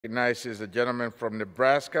Recognizes the gentleman from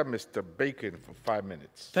Nebraska, Mr. Bacon, for 5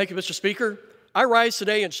 minutes. Thank you, Mr. Speaker. I rise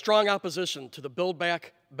today in strong opposition to the Build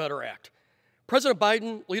Back Better Act. President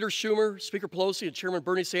Biden, Leader Schumer, Speaker Pelosi, and Chairman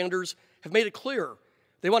Bernie Sanders have made it clear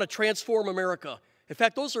they want to transform America. In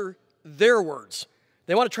fact, those are their words.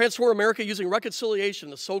 They want to transform America using reconciliation,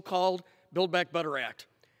 the so-called Build Back Better Act.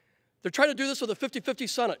 They're trying to do this with a 50-50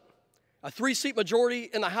 Senate, a 3-seat majority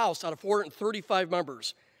in the House out of 435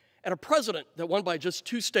 members, and a president that won by just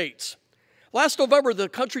 2 states. Last November, the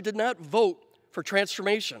country did not vote for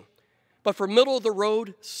transformation, but for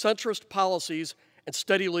middle-of-the-road, centrist policies and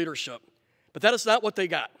steady leadership. But that is not what they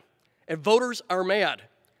got, and voters are mad.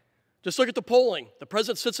 Just look at the polling. The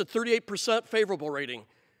president sits at 38% favorable rating.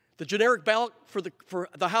 The generic ballot for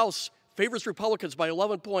the House favors Republicans by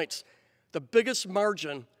 11 points, the biggest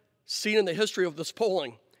margin seen in the history of this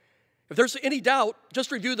polling. If there's any doubt,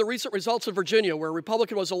 just review the recent results in Virginia, where a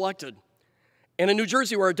Republican was elected, and in New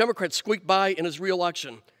Jersey, where a Democrat squeaked by in his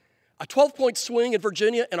reelection. A 12-point swing in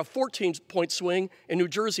Virginia and a 14-point swing in New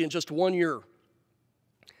Jersey in just 1 year.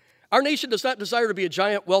 Our nation does not desire to be a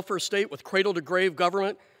giant welfare state with cradle-to-grave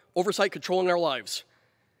government oversight controlling our lives.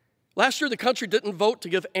 Last year, the country didn't vote to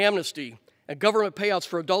give amnesty and government payouts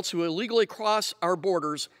for adults who illegally cross our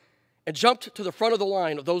borders and jumped to the front of the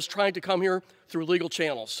line of those trying to come here through legal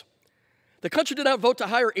channels. The country did not vote to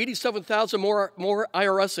hire 87,000 more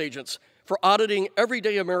IRS agents for auditing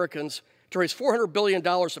everyday Americans to raise $400 billion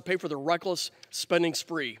to pay for their reckless spending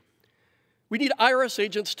spree. We need IRS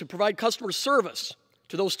agents to provide customer service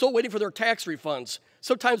to those still waiting for their tax refunds,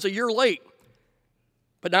 sometimes a year late,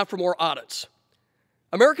 but not for more audits.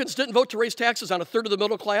 Americans didn't vote to raise taxes on a third of the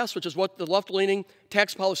middle class, which is what the left-leaning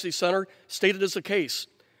Tax Policy Center stated is the case.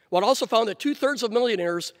 Well, it also found that 2/3 of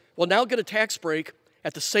millionaires will now get a tax break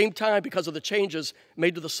at the same time because of the changes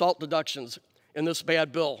made to the SALT deductions in this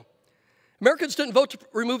bad bill. Americans didn't vote to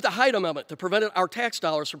remove the Hyde Amendment that prevented our tax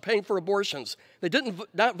dollars from paying for abortions. They did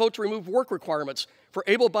not vote to remove work requirements for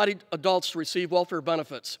able-bodied adults to receive welfare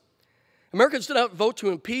benefits. Americans did not vote to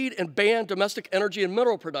impede and ban domestic energy and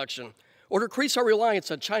mineral production or to increase our reliance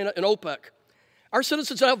on China and OPEC. Our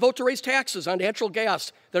citizens did not vote to raise taxes on natural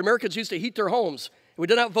gas that Americans use to heat their homes. And we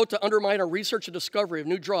did not vote to undermine our research and discovery of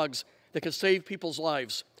new drugs that can save people's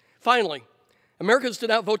lives. Finally, Americans did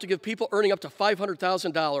not vote to give people earning up to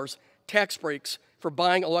 $500,000 tax breaks for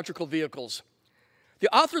buying electrical vehicles.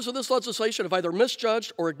 The authors of this legislation have either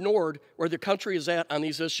misjudged or ignored where the country is at on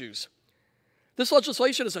these issues. This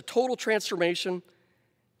legislation is a total transformation,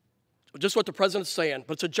 just what the president's saying,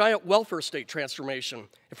 but it's a giant welfare state transformation.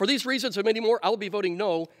 And for these reasons and many more, I'll be voting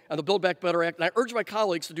no on the Build Back Better Act, and I urge my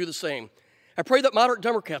colleagues to do the same. I pray that moderate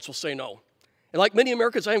Democrats will say no. And like many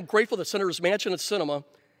Americans, I am grateful that Senators Manchin and Sinema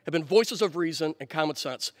have been voices of reason and common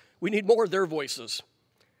sense. We need more of their voices.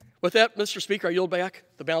 With that, Mr. Speaker, I yield back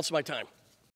the balance of my time.